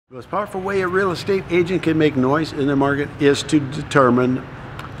The most powerful way a real estate agent can make noise in the market is to determine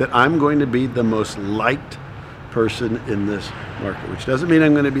that I'm going to be the most liked person in this market, which doesn't mean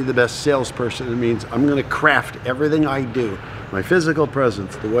I'm going to be the best salesperson. It means I'm going to craft everything I do, my physical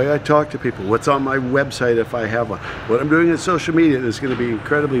presence, the way I talk to people, what's on my website if I have one, what I'm doing in social media is going to be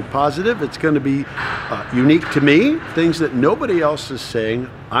incredibly positive. It's going to be unique to me. Things that nobody else is saying,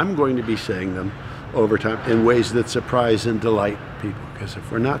 I'm going to be saying them over time in ways that surprise and delight people. Because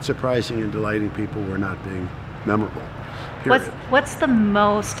if we're not surprising and delighting people, we're not being memorable. What's the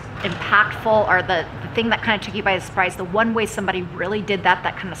most impactful, or the thing that kind of took you by surprise, the one way somebody really did that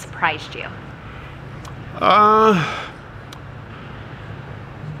kind of surprised you? I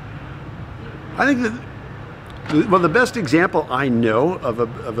think that, well, the best example I know of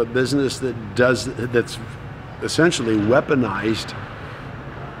a business that's essentially weaponized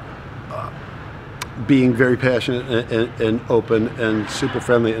being very passionate and open and super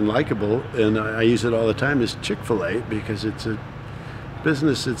friendly and likable, and I use it all the time, is Chick-fil-A, because it's a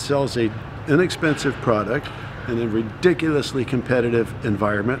business that sells an inexpensive product in a ridiculously competitive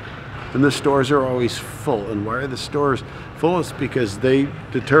environment, and the stores are always full. And why are the stores full? It's because they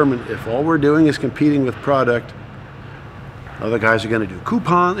determine if all we're doing is competing with product, other guys are going to do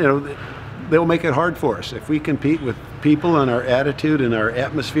coupon, they'll make it hard for us. If we compete with people and our attitude and our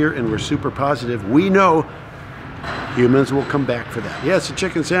atmosphere and we're super positive, we know humans will come back for that. Yeah, it's a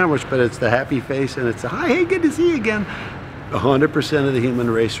chicken sandwich, but it's the happy face and it's the, hi, hey, good to see you again. 100% of the human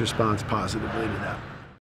race responds positively to that.